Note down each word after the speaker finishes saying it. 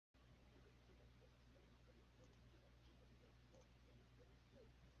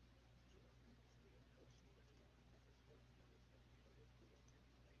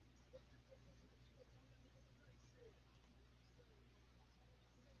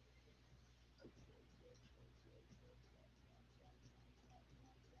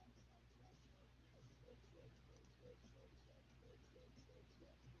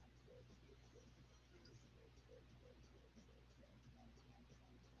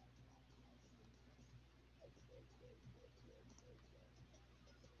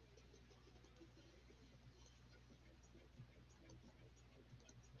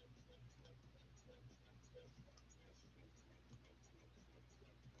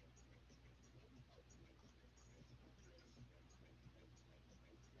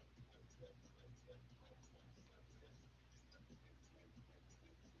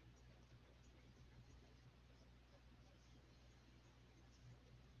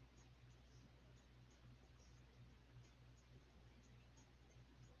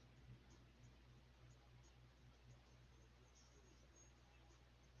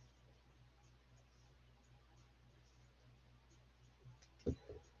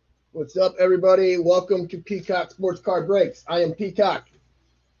What's up, everybody? Welcome to Peacock Sports Card Breaks. I am Peacock.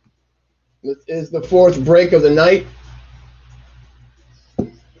 This is the fourth break of the night.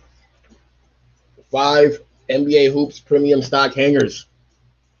 5 NBA Hoops Premium Stock Hangers.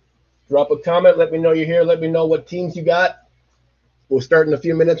 Drop a comment. Let me know you're here. Let me know what teams you got. We'll start in a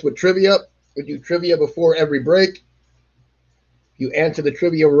few minutes with trivia. We do trivia before every break. If you answer the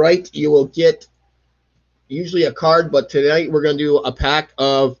trivia right, you will get usually a card, but tonight we're going to do a pack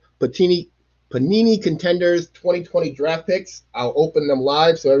of Panini Contenders 2020 draft picks. I'll open them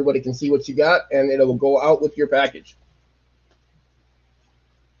live so everybody can see what you got, and it will go out with your package.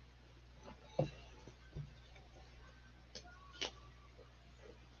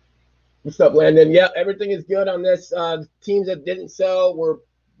 What's up, Landon? Yeah, everything is good on this. Teams that didn't sell were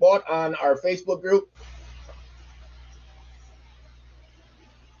bought on our Facebook group.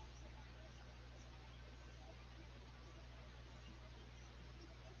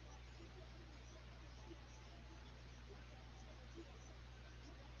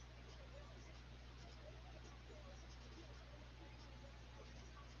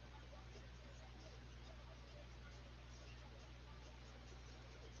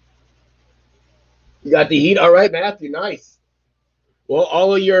 You got the Heat. All right, Matthew. Nice. Well,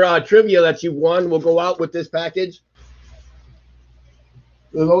 all of your trivia that you won will go out with this package.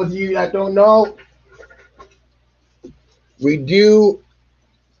 For those of you that don't know, we do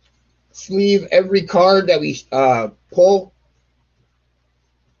sleeve every card that we pull.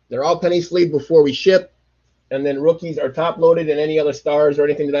 They're all penny sleeved before we ship. And then rookies are top loaded, and any other stars or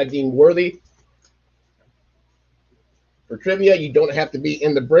anything that I deem worthy. For trivia, you don't have to be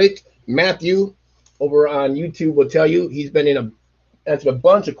in the break. Matthew over on YouTube will tell you he's been answered a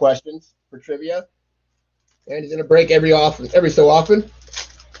bunch of questions for trivia. And he's in a break every so often.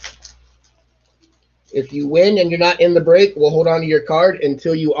 If you win and you're not in the break, we'll hold on to your card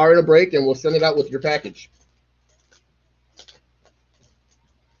until you are in a break, and we'll send it out with your package.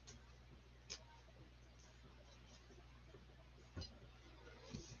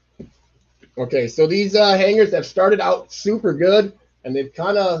 Okay, so these hangers have started out super good, and they've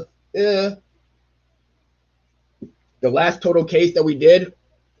kind of the last total case that we did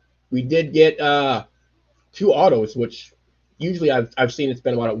get 2 autos, which usually I've seen it's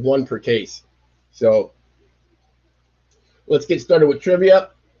been about 1 per case. So let's get started with trivia.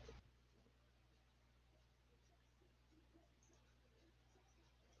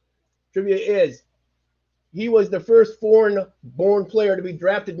 Trivia is, he was the first foreign-born player to be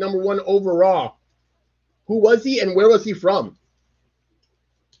drafted #1 overall. Who was he and where was he from?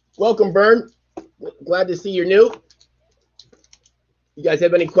 Welcome, Bern. Glad to see you're new. You guys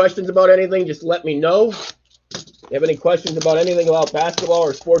have any questions about anything, just let me know. If you have any questions about anything about basketball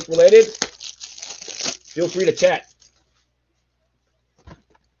or sports related, feel free to chat.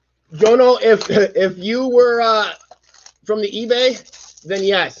 Jono, if you were from the eBay, then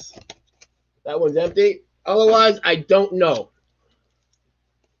yes. That one's empty. Otherwise, I don't know.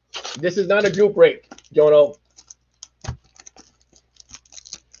 This is not a group break, Jono.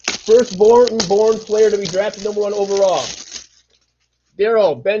 First born player to be drafted #1 overall.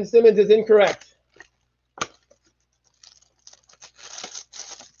 Daryl, Ben Simmons is incorrect.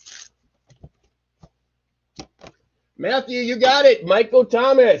 Matthew, you got it. Michael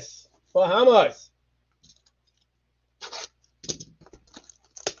Thomas, Bahamas.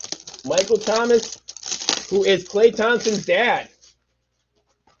 Michael Thomas, who is Klay Thompson's dad.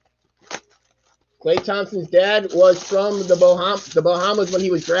 Klay Thompson's dad was from the Bahamas when he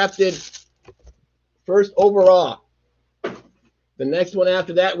was drafted first overall. The next one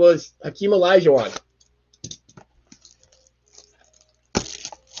after that was Hakeem Olajuwon.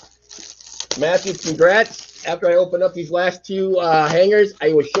 Matthew, congrats. After I open up these last 2 hangers,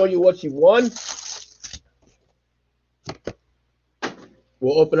 I will show you what you won.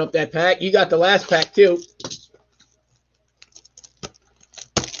 We'll open up that pack. You got the last pack, too.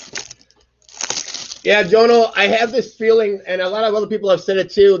 Yeah, Jono, I have this feeling, and a lot of other people have said it,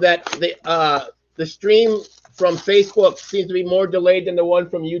 too, that the stream from Facebook seems to be more delayed than the one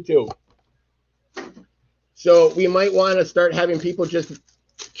from YouTube. So we might want to start having people just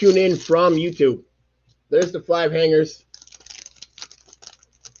tune in from YouTube. There's the 5 hangers.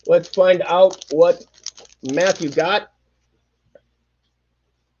 Let's find out what Matthew got.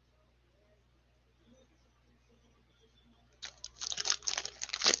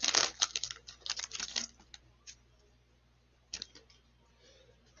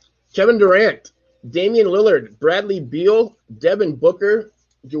 Kevin Durant, Damian Lillard, Bradley Beal, Devin Booker,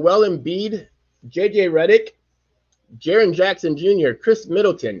 Joel Embiid, J.J. Redick, Jaren Jackson Jr., Chris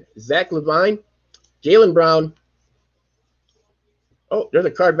Middleton, Zach LaVine, Jaylen Brown, Oh, there's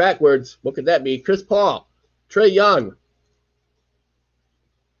a card backwards. What could that be? Chris Paul, Trae Young,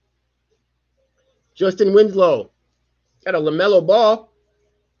 Justin Winslow. Got a LaMelo Ball.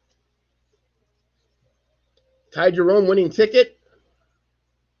 Ty Jerome winning ticket.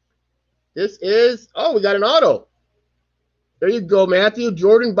 This is, oh, we got an auto. There you go, Matthew.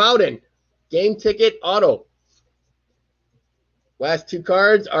 Jordan Bowden. Game ticket auto. Last two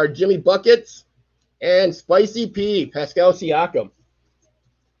cards are Jimmy Buckets and Spicy P, Pascal Siakam.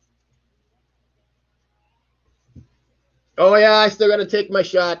 Oh, yeah, I still got to take my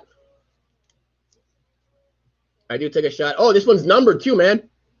shot. I do take a shot. Oh, this one's numbered too, man.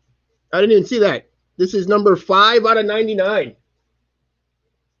 I didn't even see that. This is number 5 out of 99.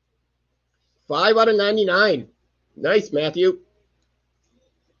 5 out of 99. Nice, Matthew.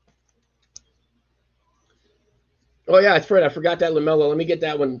 Oh, yeah, that's right. I forgot that LaMelo. Let me get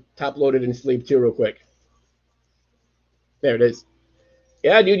that one top-loaded in sleeve, too, real quick. There it is.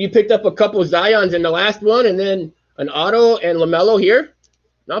 Yeah, dude, you picked up a couple of Zions in the last one and then an auto and LaMelo here.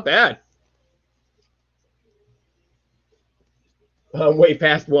 Not bad. I'm way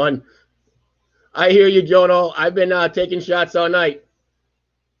past one. I hear you, Jono. I've been taking shots all night.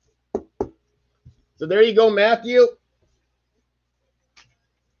 So there you go, Matthew.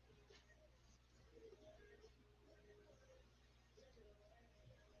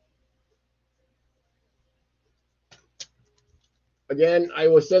 Again, I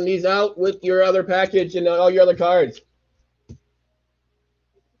will send these out with your other package and all your other cards.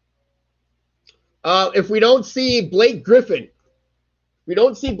 If we don't see Blake Griffin,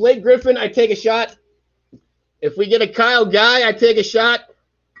 I take a shot. If we get a Kyle Guy, I take a shot.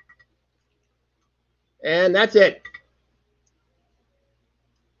 And that's it.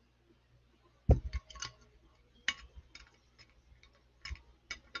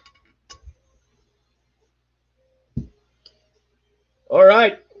 All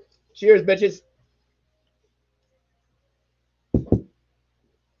right. Cheers, bitches.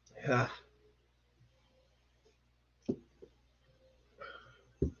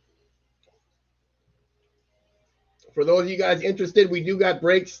 For those of you guys interested, we do got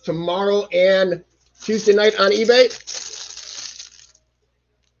breaks tomorrow and Tuesday night on eBay.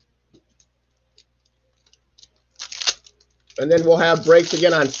 And then we'll have breaks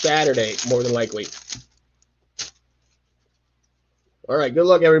again on Saturday, more than likely. All right, good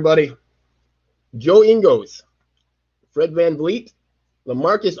luck, everybody. Joe Ingles, Fred VanVleet,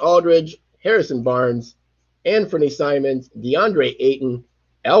 LaMarcus Aldridge, Harrison Barnes, Anthony Simons, DeAndre Ayton,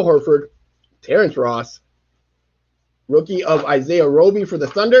 Al Horford, Terrence Ross, rookie of Isaiah Roby for the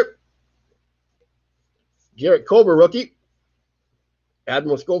Thunder, Jarrett Culver rookie,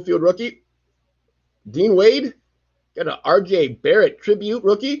 Admiral Schofield rookie, Dean Wade, got an RJ Barrett tribute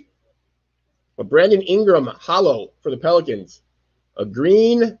rookie, a Brandon Ingram hollow for the Pelicans, a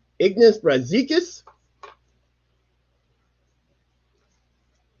green Ignas Brazikis,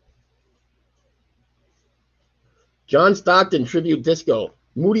 John Stockton tribute disco,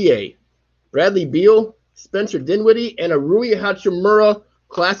 Moutier, Bradley Beal, Spencer Dinwiddie, and a Rui Hachimura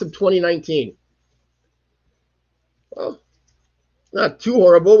class of 2019. Well, not too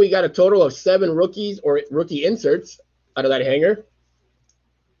horrible. We got a total of 7 rookies or rookie inserts out of that hanger.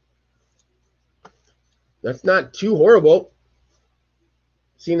 That's not too horrible,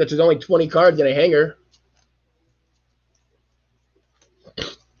 seeing that there's only 20 cards in a hanger.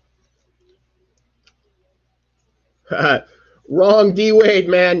 Wrong D Wade,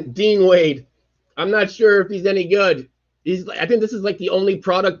 man. Dean Wade. I'm not sure if he's any good. I think this is like the only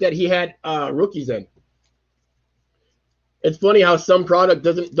product that he had rookies in. It's funny how some product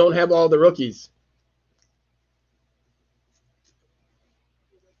don't have all the rookies.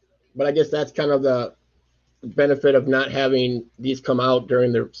 But I guess that's kind of the benefit of not having these come out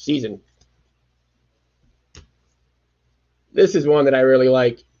during the season. This is one that I really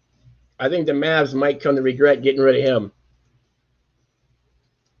like. I think the Mavs might come to regret getting rid of him.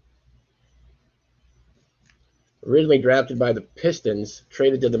 Originally drafted by the Pistons,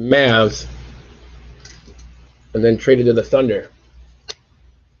 traded to the Mavs, and then traded to the Thunder.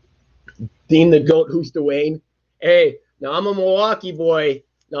 Dean the GOAT, who's Dwayne? Hey, now I'm a Milwaukee boy.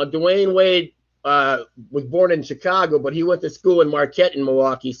 Now Dwayne Wade was born in Chicago, but he went to school in Marquette in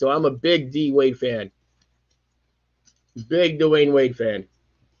Milwaukee, so I'm a big D Wade fan. Big Dwayne Wade fan.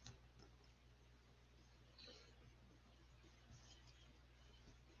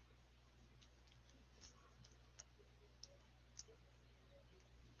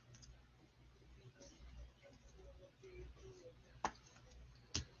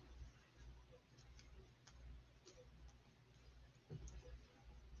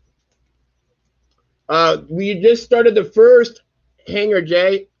 We just started the first hanger,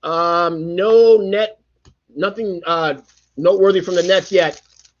 Jay. No net, nothing noteworthy from the Nets yet.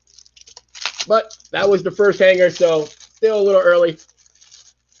 But that was the first hanger, so still a little early.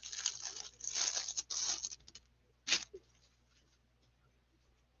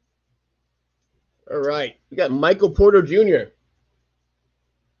 All right, we got Michael Porter Jr.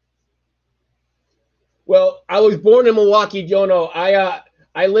 Well, I was born in Milwaukee, Jono.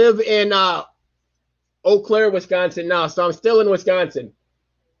 I live in Eau Claire, Wisconsin now, so I'm still in Wisconsin.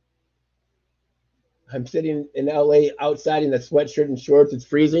 I'm sitting in LA outside in a sweatshirt and shorts. It's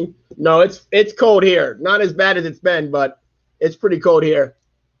freezing. No, it's cold here. Not as bad as it's been, but it's pretty cold here.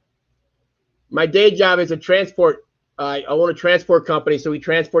 My day job is a transport. I own a transport company, so we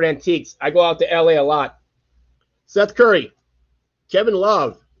transport antiques. I go out to LA a lot. Seth Curry, Kevin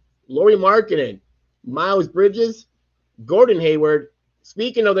Love, Lauri Markkanen, Miles Bridges, Gordon Hayward.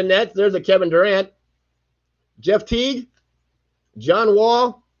 Speaking of the Nets, there's a Kevin Durant, Jeff Teague, John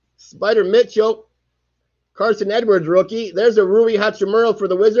Wall, Spider Mitchell, Carson Edwards rookie. There's a Rui Hachimura for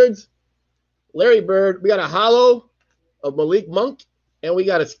the Wizards. Larry Bird. We got a hollow of Malik Monk, and we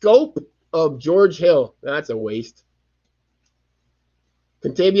got a scope of George Hill. That's a waste.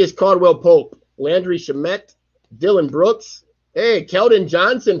 Contavious Caldwell-Pope, Landry Shamet, Dylan Brooks. Hey, Keldon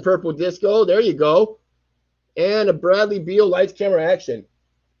Johnson, Purple Disco. There you go. And a Bradley Beal Lights Camera Action.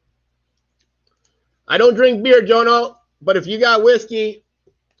 I don't drink beer, Jono, but if you got whiskey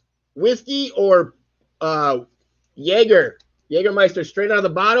or Jägermeister straight out of the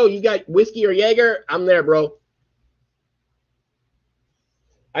bottle, you got whiskey or Jaeger, I'm there, bro.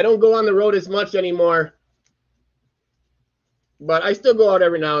 I don't go on the road as much anymore, but I still go out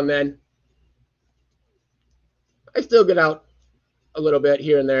every now and then. I still get out a little bit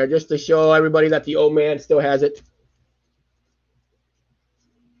here and there just to show everybody that the old man still has it.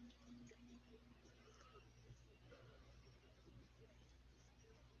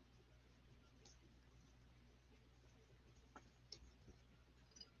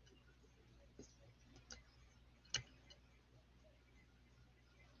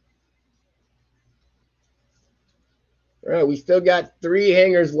 All right, we still got 3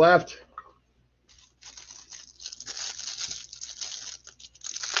 hangers left.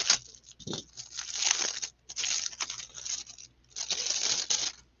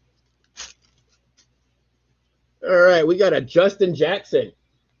 All right, we got a Justin Jackson,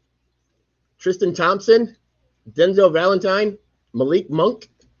 Tristan Thompson, Denzel Valentine, Malik Monk,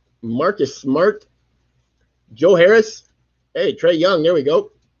 Marcus Smart, Joe Harris. Hey, Trae Young, there we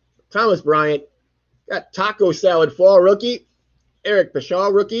go. Thomas Bryant. Got Taco Salad Fall rookie, Eric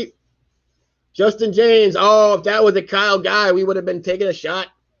Paschall rookie, Justin James. Oh, if that was a Kyle guy, we would have been taking a shot.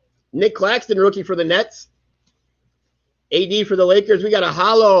 Nick Claxton rookie for the Nets. AD for the Lakers. We got a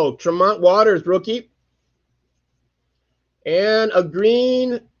hollow Tremont Waters rookie. And a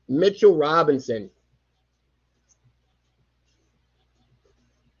green Mitchell Robinson.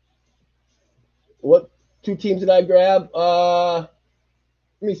 What 2 teams did I grab? Let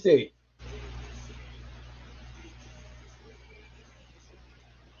me see.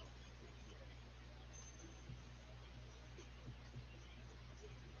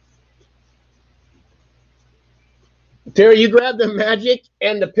 Terry, you grabbed the Magic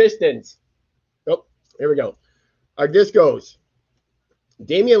and the Pistons. Oh, here we go. Our discos.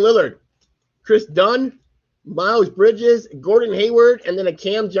 Damian Lillard, Chris Dunn, Miles Bridges, Gordon Hayward, and then a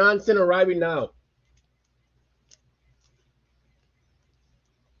Cam Johnson arriving now.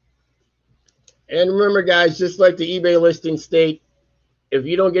 And remember, guys, just like the eBay listing state, if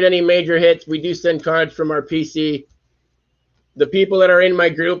you don't get any major hits, we do send cards from our PC. The people that are in my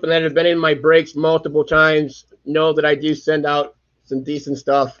group and that have been in my breaks multiple times know that I do send out some decent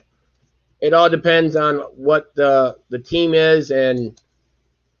stuff. It all depends on what the team is and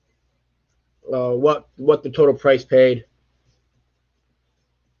what the total price paid.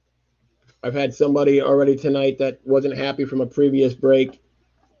 I've had somebody already tonight that wasn't happy from a previous break.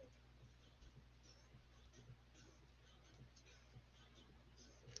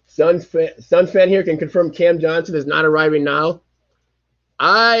 Suns fan here can confirm Cam Johnson is not arriving now.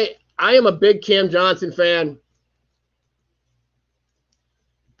 I am a big Cam Johnson fan.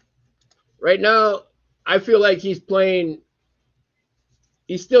 Right now, I feel like he's playing.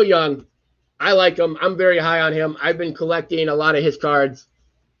 He's still young. I like him. I'm very high on him. I've been collecting a lot of his cards.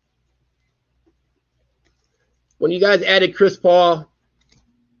 When you guys added Chris Paul,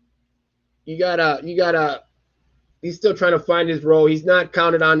 you gotta. He's still trying to find his role. He's not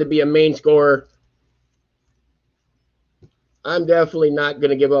counted on to be a main scorer. I'm definitely not going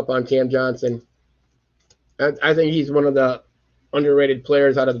to give up on Cam Johnson. I think he's one of the underrated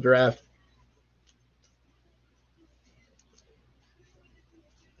players out of the draft.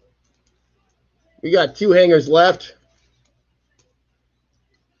 We got 2 hangers left.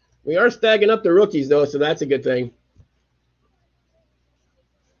 We are stacking up the rookies, though, so that's a good thing.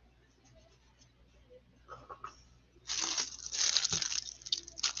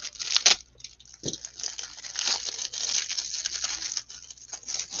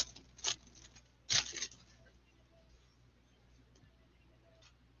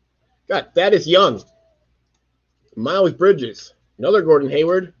 Got Thaddeus Young, Miles Bridges, another Gordon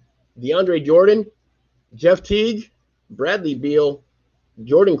Hayward, DeAndre Jordan, Jeff Teague, Bradley Beal,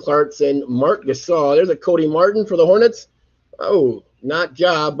 Jordan Clarkson, Mark Gasol. There's a Cody Martin for the Hornets. Oh, not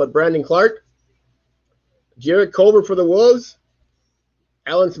Ja, but Brandon Clark. Jarrett Culver for the Wolves.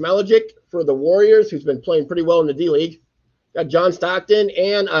 Alan Smalajic for the Warriors, who's been playing pretty well in the D-League. Got John Stockton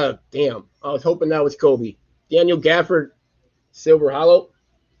and, damn, I was hoping that was Kobe. Daniel Gafford, Silver Hollow.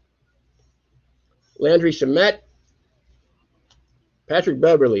 Landry Shamet. Patrick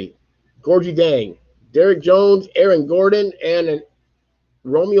Beverly. Gorgie Dang. Derek Jones, Aaron Gordon, and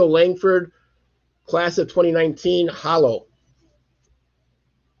Romeo Langford, class of 2019, Hollow.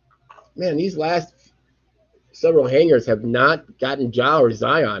 Man, these last several hangers have not gotten Ja or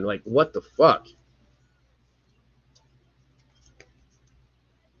Zion. Like, what the fuck?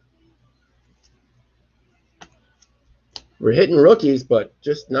 We're hitting rookies, but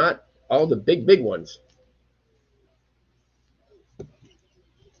just not all the big ones.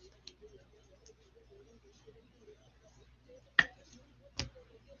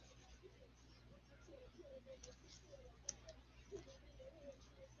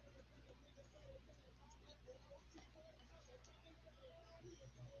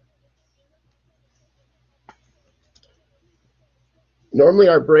 Normally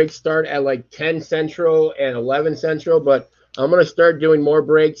our breaks start at like 10 Central and 11 Central, but I'm going to start doing more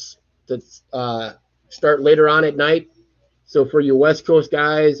breaks that start later on at night. So for you West Coast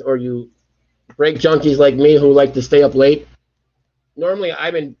guys or you break junkies like me who like to stay up late, normally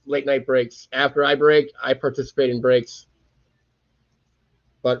I'm in late night breaks. After I break, I participate in breaks.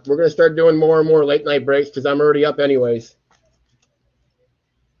 But we're going to start doing more and more late night breaks because I'm already up anyways.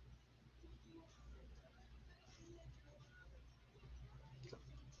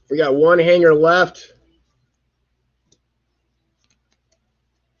 We got 1 hanger left.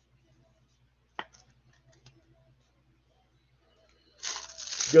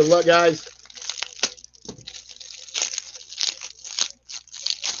 Good luck, guys.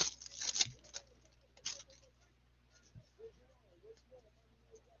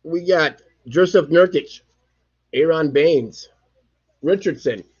 We got Joseph Nurkic, Aaron Baines,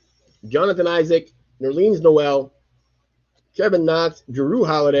 Richardson, Jonathan Isaac, Nerlens Noel, Kevin Knox, Jrue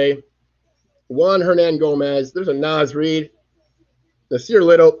Holiday, Juan Hernan Gomez. There's a Nas Reed, Nasir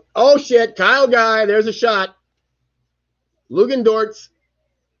Little. Oh, shit. Kyle Guy. There's a shot. Lugan Dortz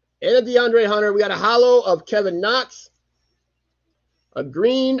and a DeAndre Hunter. We got a hollow of Kevin Knox, a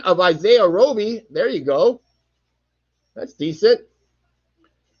green of Isaiah Roby. There you go. That's decent.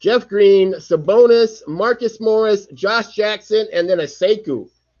 Jeff Green, Sabonis, Marcus Morris, Josh Jackson, and then a Sekou.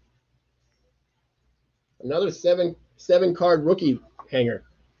 Another seven card rookie hanger.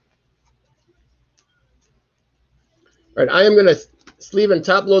 All right, I am going to sleeve and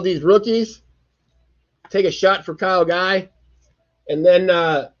top load these rookies. Take a shot for Kyle Guy. And then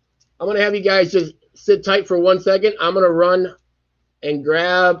I'm going to have you guys just sit tight for 1 second. I'm going to run and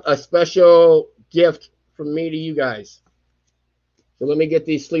grab a special gift from me to you guys. So let me get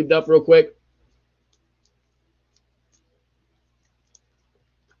these sleeved up real quick.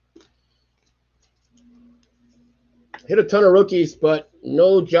 Hit a ton of rookies, but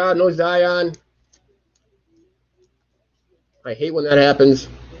no Ja, no Zion. I hate when that happens.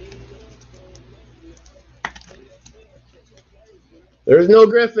 There's no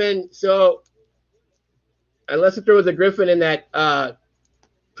Griffin, so unless if there was a Griffin in that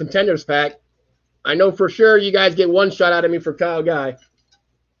contenders pack, I know for sure you guys get 1 shot out of me for Kyle Guy.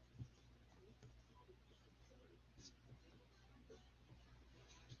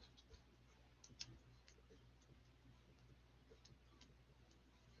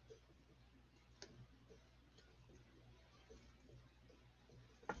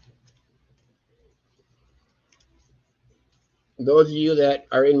 Those of you that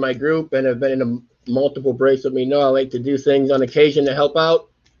are in my group and have been in multiple breaks with me know I like to do things on occasion to help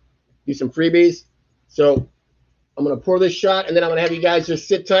out, do some freebies. So I'm going to pour this shot, and then I'm going to have you guys just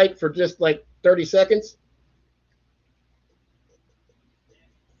sit tight for just like 30 seconds.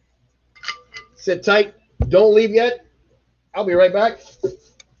 Sit tight. Don't leave yet. I'll be right back.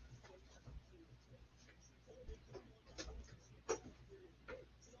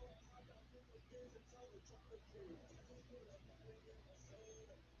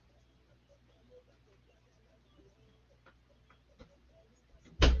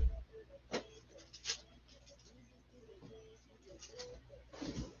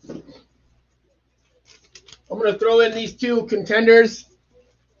 I'm going to throw in these two contenders.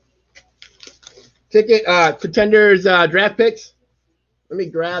 Contenders draft picks. Let me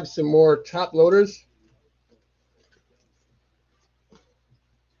grab some more top loaders.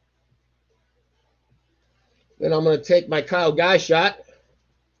 Then I'm going to take my Kyle Guy shot.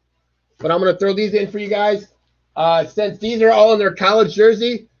 But I'm going to throw these in for you guys. Since these are all in their college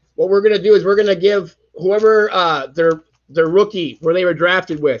jersey, what we're going to do is we're going to give whoever their rookie where they were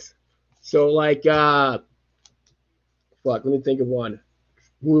drafted with. So like, let me think of one.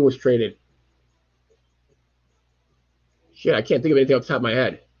 Who was traded? Shit, I can't think of anything off the top of my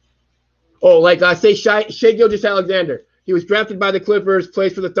head. Oh, like say Shai Gilgeous-Alexander. He was drafted by the Clippers,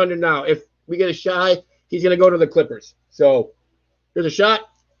 plays for the Thunder now. If we get a Shai, he's going to go to the Clippers. So here's a shot.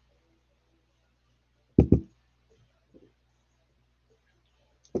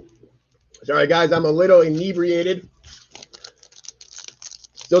 Sorry, guys, I'm a little inebriated.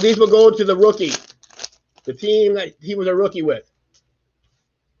 So these will go to the rookie, the team that he was a rookie with.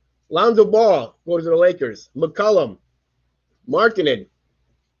 Lonzo Ball goes to the Lakers. McCollum, Markkanen,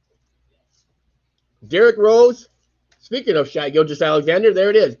 Derrick Rose. Speaking of Shai Gilgeous-Alexander, there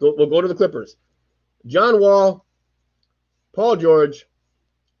it is. We'll go to the Clippers. John Wall, Paul George,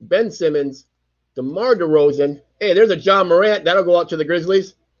 Ben Simmons, DeMar DeRozan. Hey, there's a John Morant. That'll go out to the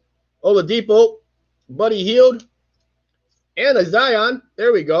Grizzlies. Oladipo, Buddy Hield, and a Zion.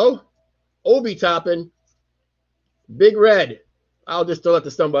 There we go. Obi Toppin, Big Red. I'll just throw it to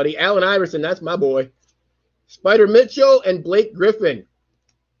somebody. Allen Iverson, that's my boy. Spider Mitchell and Blake Griffin.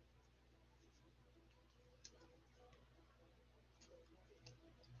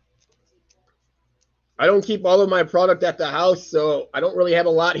 I don't keep all of my product at the house, so I don't really have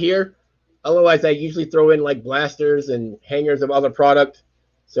a lot here. Otherwise, I usually throw in like blasters and hangers of other product.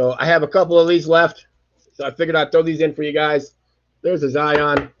 So I have a couple of these left. So I figured I'd throw these in for you guys. There's a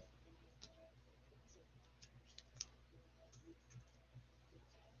Zion.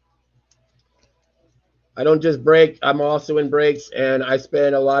 I don't just break. I'm also in breaks, and I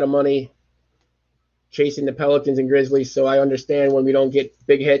spend a lot of money chasing the Pelicans and Grizzlies, so I understand when we don't get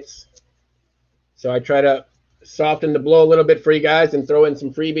big hits. So I try to soften the blow a little bit for you guys and throw in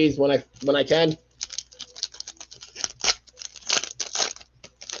some freebies when I can.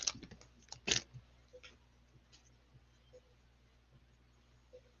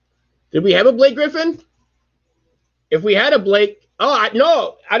 Did we have a Blake Griffin? If we had a Blake,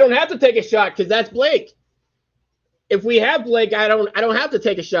 no, I don't have to take a shot because that's Blake. If we have Blake, I don't have to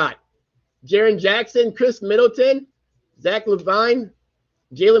take a shot. Jaren Jackson, Chris Middleton, Zach LaVine,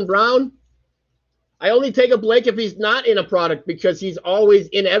 Jaylen Brown. I only take a Blake if he's not in a product because he's always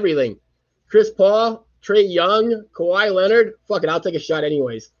in everything. Chris Paul, Trae Young, Kawhi Leonard. Fuck it, I'll take a shot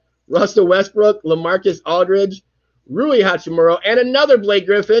anyways. Russell Westbrook, LaMarcus Aldridge, Rui Hachimura, and another Blake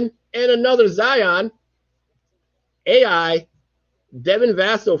Griffin, and another Zion. AI, Devin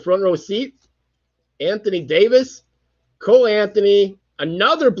Vassell, front row seat. Anthony Davis, Cole Anthony,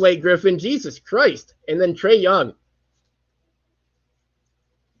 another Blake Griffin, Jesus Christ, and then Trae Young.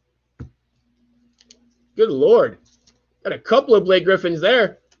 Good Lord. Got a couple of Blake Griffins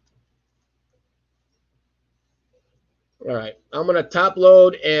there. All right. I'm going to top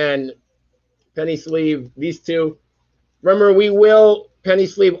load and penny sleeve these two. Remember, we will penny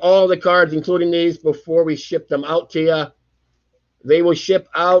sleeve all the cards, including these, before we ship them out to you. They will ship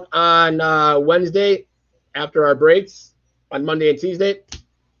out on Wednesday after our breaks on Monday and Tuesday.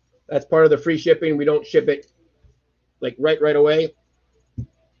 That's part of the free shipping. We don't ship it like right away.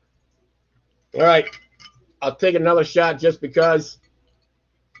 All right. I'll take another shot just because.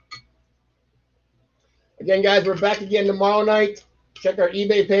 Again, guys, we're back again tomorrow night. Check our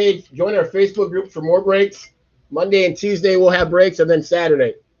eBay page. Join our Facebook group for more breaks. Monday and Tuesday we'll have breaks, and then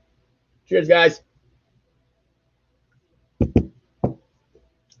Saturday. Cheers, guys. All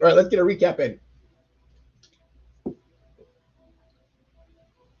right, let's get a recap in.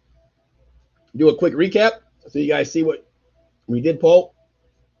 Do a quick recap so you guys see what we did pull.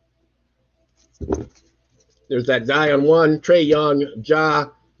 There's that Zion 1, Trae Young, Ja,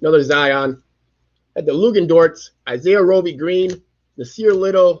 another Zion. At the Lugendorts, Isaiah Roby Green, Nasir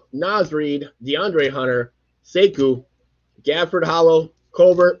Little, Naz Reid, DeAndre Hunter, Sekou, Gafford Hollow,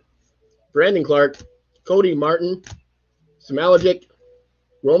 Colbert, Brandon Clark, Cody Martin, Smalagic,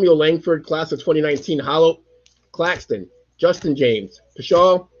 Romeo Langford, class of 2019 Hollow, Claxton, Justin James,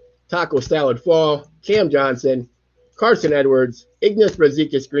 Pashal, Taco Salad Fall, Cam Johnson, Carson Edwards, Ignas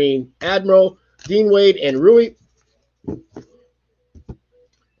Brazikis Green, Admiral, Dean Wade, and Rui.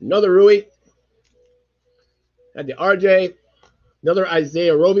 Another Rui. Had the RJ. Another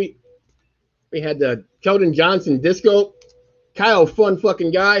Isaiah Roby. We had the Keldon Johnson Disco. Kyle Fun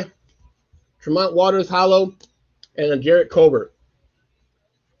Fucking Guy. Tremont Waters Hollow, and a Jarrett Colbert.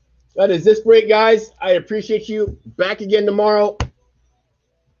 That is this break, guys. I appreciate you. Back again tomorrow.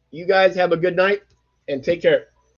 You guys have a good night and take care.